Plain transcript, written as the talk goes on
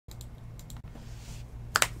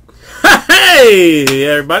Hey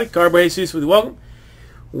everybody, Carboy Jesus with you. Welcome.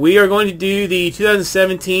 We are going to do the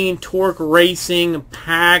 2017 Torque Racing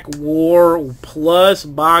Pack War Plus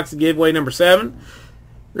box giveaway number 7.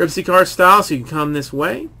 RCC card style, so you can come this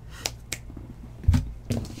way.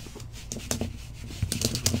 I'm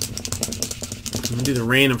going to do the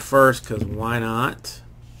random first because why not?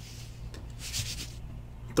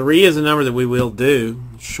 3 is a number that we will do,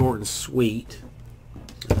 short and sweet.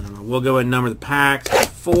 We'll go ahead and number the packs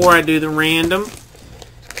before I do the random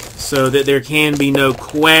so that there can be no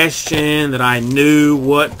question that I knew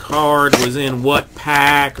what card was in what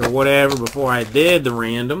pack or whatever before I did the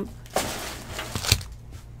random.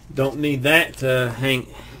 Don't need that to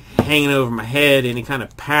hanging over my head, any kind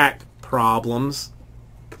of pack problems.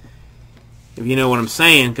 If you know what I'm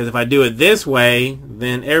saying, because if I do it this way,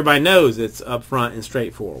 then everybody knows it's up front and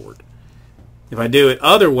straightforward. If I do it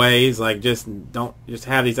other ways, like just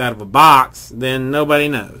have these out of a box, then nobody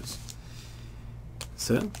knows.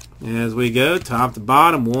 So, as we go, top to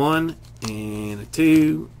bottom, 1 and a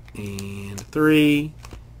 2 and a 3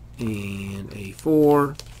 and a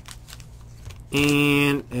 4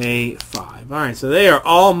 and a 5. Alright, so they are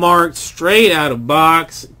all marked straight out of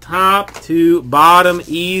box, top to bottom,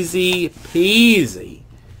 easy peasy.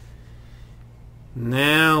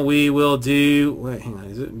 Now we will do, wait, hang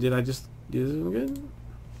on, did I just do this good?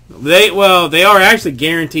 They are actually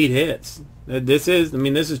guaranteed hits. This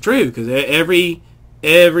is true because every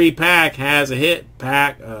pack has a hit,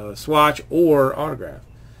 pack, swatch, or autograph.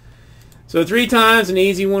 So 3 times an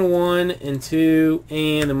easy 1 and 2,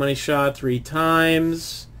 and the money shot 3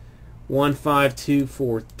 times. 1 5 2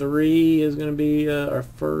 4 3 is going to be our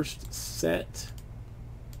first set.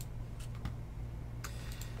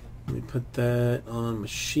 Let me put that on my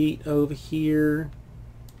sheet over here.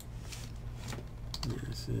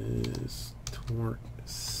 This is Torque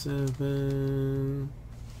 7.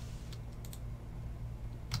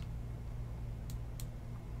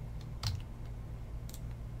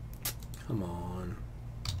 Come on.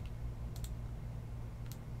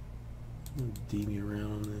 D me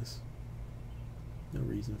around on this. No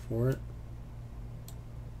reason for it.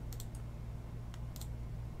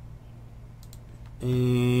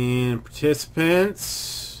 And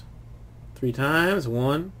participants 3 times.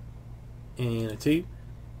 1 and a 2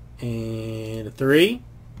 and a 3.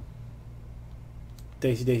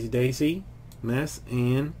 Daisy, Mess,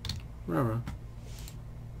 and Rara.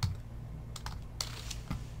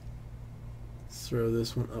 Let's throw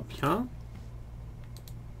this one up here.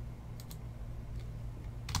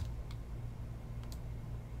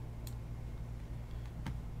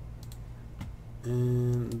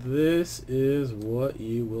 And this is what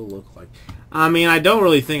you will look like. I mean, I don't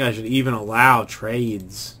really think I should even allow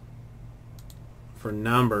trades for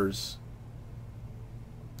numbers.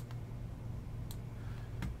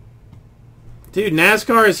 Dude,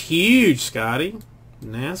 NASCAR is huge, Scotty.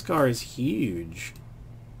 NASCAR is huge.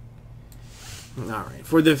 Alright,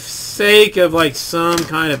 for the sake of like some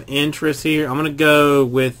kind of interest here, I'm going to go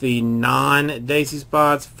with the non-Daisy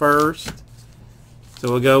spots first.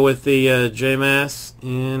 So we'll go with the JMS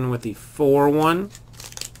in with the 4 one.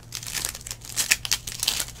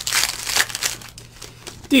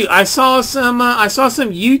 Dude, I saw some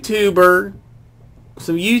YouTuber,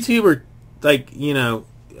 like, you know,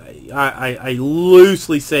 I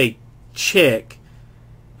loosely say chick,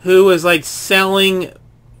 who was like selling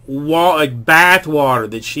like bath water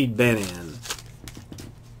that she'd been in.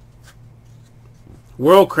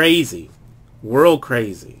 World crazy.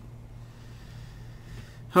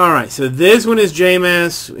 Alright, so this one is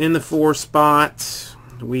JMS in the 4 spot.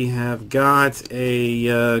 We have got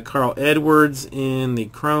a Carl Edwards in the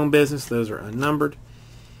Chrome business. Those are unnumbered.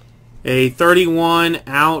 A 31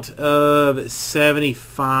 out of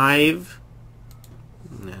 75.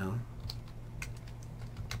 Now,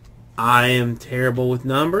 I am terrible with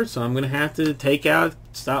numbers, so I'm going to have to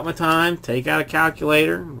stop my time, take out a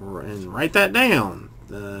calculator, and write that down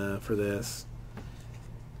for this.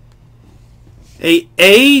 A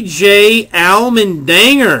AJ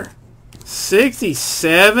Allmendinger,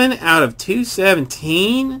 67 out of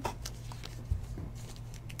 217.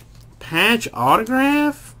 Patch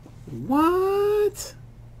autograph? What?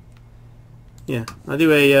 Yeah, I'll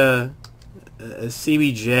do a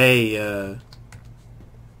CBJ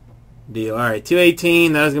deal. All right,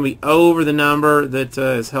 218. That is going to be over the number that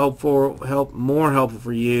is more helpful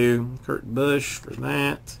for you. Kurt Busch for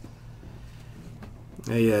that.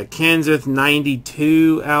 A Kenseth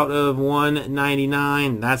 92 out of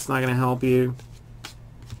 199. That's not going to help you.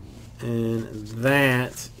 And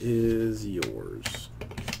that is yours.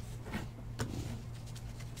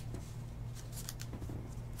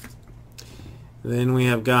 Then we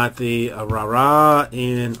have got the Rara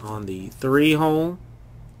in on the 3 hole.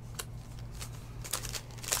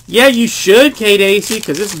 Yeah, you should, K-Daisy,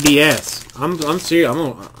 because this is BS. I'm serious.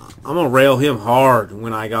 I'm gonna rail him hard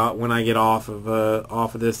when I get off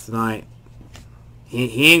of this tonight.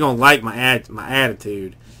 He ain't gonna like my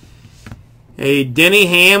attitude. A Denny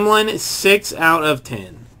Hamlin, 6 out of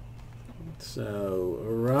 10. So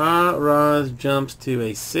Ra jumps to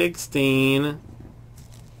a 16.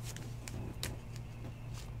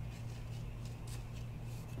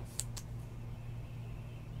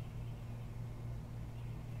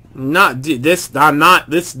 Not this. I'm not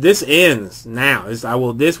this. This ends now.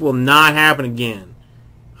 This will not happen again.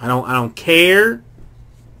 I don't care.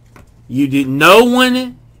 You do. No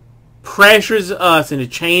one pressures us into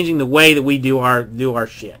changing the way that we do our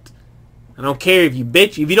shit. I don't care if you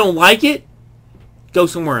bitch. If you don't like it, go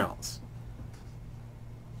somewhere else.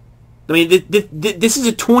 I mean, this is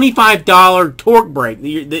a $25 torque brake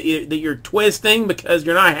that you're twisting because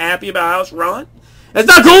you're not happy about how it's run. That's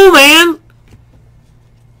not cool, man.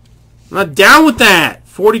 I'm not down with that.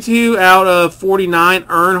 42 out of 49.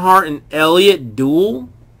 Earnhardt and Elliott duel.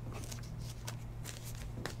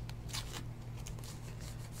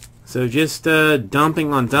 So just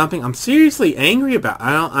dumping on dumping. I'm seriously angry about.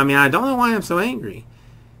 I don't know why I'm so angry.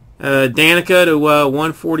 Danica to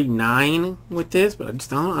 149 with this, but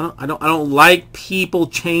I don't like people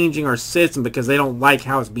changing our system because they don't like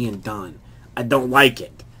how it's being done. I don't like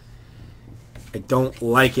it. I don't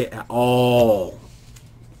like it at all.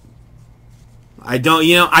 I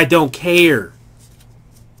don't care.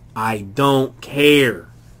 I don't care.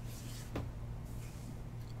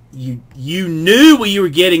 You knew what you were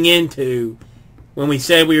getting into when we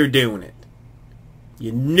said we were doing it.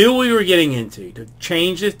 You knew what we were getting into. To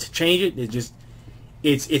change it,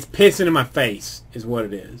 it's pissing in my face, is what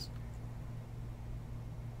it is.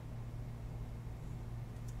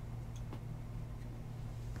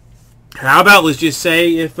 How about, let's just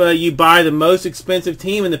say, if you buy the most expensive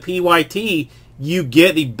team in the PYT, you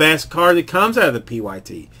get the best card that comes out of the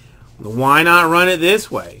PYT. Why not run it this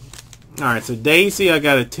way? Alright, so Daisy, I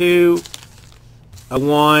got a 2, a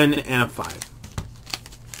 1, and a 5.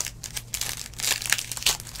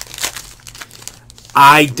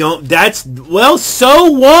 Well, so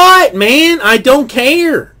what, man? I don't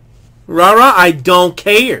care. Rah-rah, I don't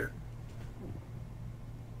care.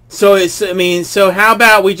 So, so how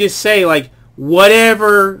about we just say, like,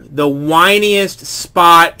 whatever the whiniest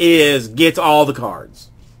spot is gets all the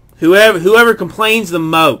cards. Whoever complains the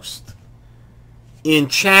most in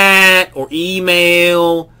chat or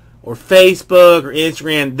email or Facebook or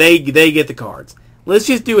Instagram, they get the cards. Let's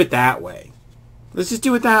just do it that way. Let's just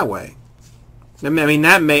do it that way. That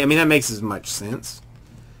makes as much sense.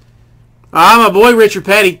 My boy Richard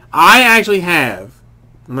Petty. I actually have.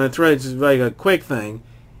 I'm gonna throw just like a quick thing.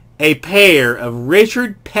 A pair of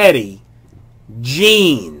Richard Petty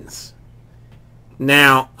jeans.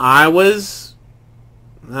 Now, I was,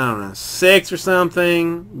 I don't know, 6 or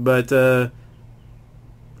something, but, I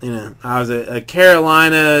was a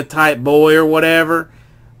Carolina type boy or whatever,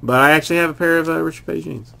 but I actually have a pair of Richard Petty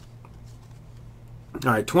jeans.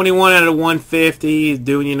 Alright, 21 out of 150 is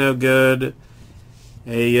doing you no good.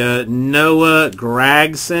 A Noah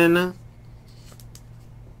Gragson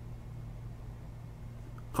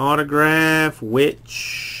autograph,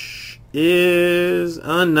 which is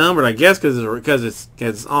unnumbered, I guess, because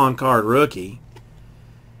it's on card rookie.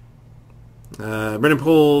 Brendan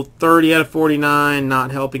Poole, 30 out of 49,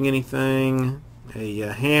 not helping anything. A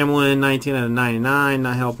Hamlin, 19 out of 99,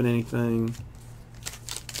 not helping anything.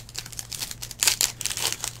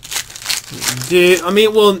 Dude, I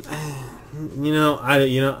mean, well, I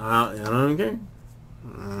don't care.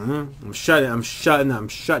 I'm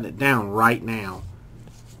shutting it down right now.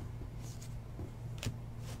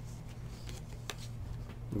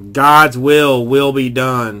 God's will be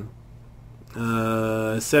done.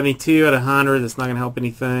 72 out of 100. That's not going to help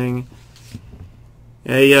anything.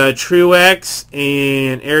 A Truex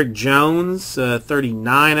and Eric Jones.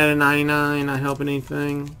 39 out of 99. Not helping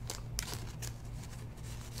anything.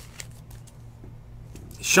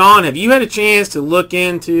 Sean, have you had a chance to look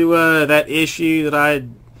into that issue that I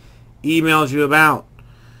emailed you about?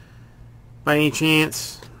 By any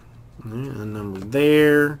chance? Yeah, a number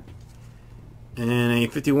there. And a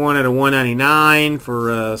 51 out of 199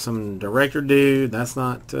 for some director dude. That's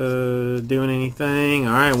not doing anything.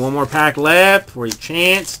 All right, one more pack left for a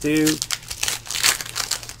chance to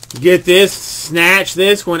get this, snatch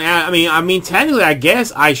this one out. I mean, technically, I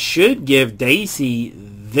guess I should give Daisy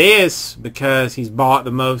this because he's bought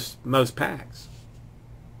the most packs.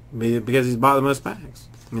 Because he's bought the most packs.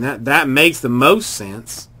 I mean, that makes the most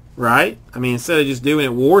sense, right? I mean, instead of just doing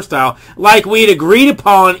it war style, like we'd agreed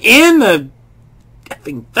upon in the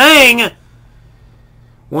effing thing.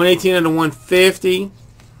 118 out of 150.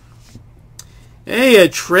 Hey,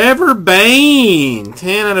 Trevor Bain,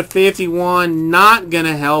 10 out of 51. Not going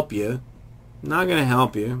to help you. Not going to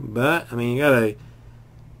help you. But, I mean, you got a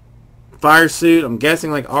fire suit, I'm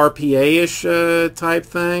guessing like RPA-ish type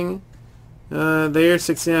thing. There,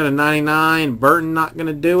 16 out of 99. Burton, not going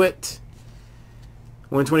to do it.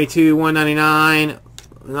 122, 199.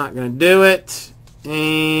 Not going to do it.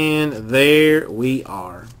 And there we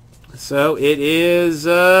are. So it is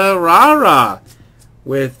Rara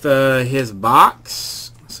with his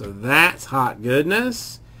box. So that's hot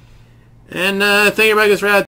goodness. And thank you everybody.